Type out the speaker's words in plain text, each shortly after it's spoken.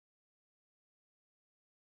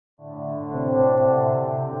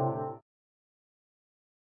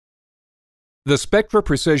The Spectra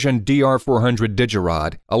Precision DR400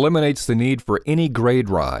 DigiRod eliminates the need for any grade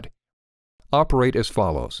rod. Operate as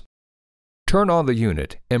follows. Turn on the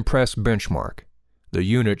unit and press benchmark. The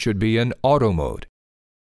unit should be in auto mode.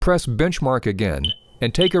 Press benchmark again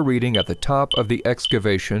and take a reading at the top of the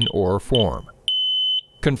excavation or form.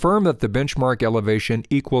 Confirm that the benchmark elevation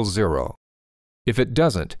equals 0. If it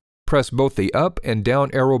doesn't, press both the up and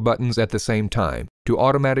down arrow buttons at the same time to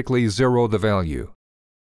automatically zero the value.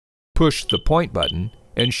 Push the point button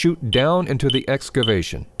and shoot down into the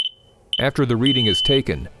excavation. After the reading is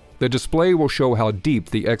taken, the display will show how deep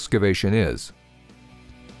the excavation is.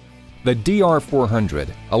 The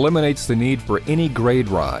DR400 eliminates the need for any grade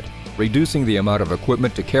rod, reducing the amount of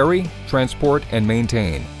equipment to carry, transport, and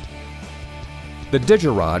maintain. The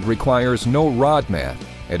DigiRod requires no rod math,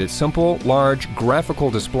 and its simple, large, graphical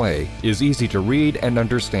display is easy to read and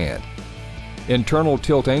understand. Internal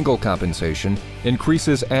tilt angle compensation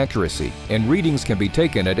increases accuracy, and readings can be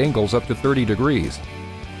taken at angles up to 30 degrees.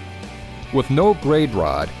 With no grade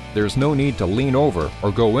rod, there's no need to lean over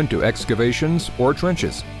or go into excavations or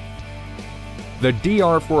trenches. The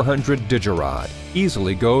DR400 DigiRod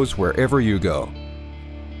easily goes wherever you go.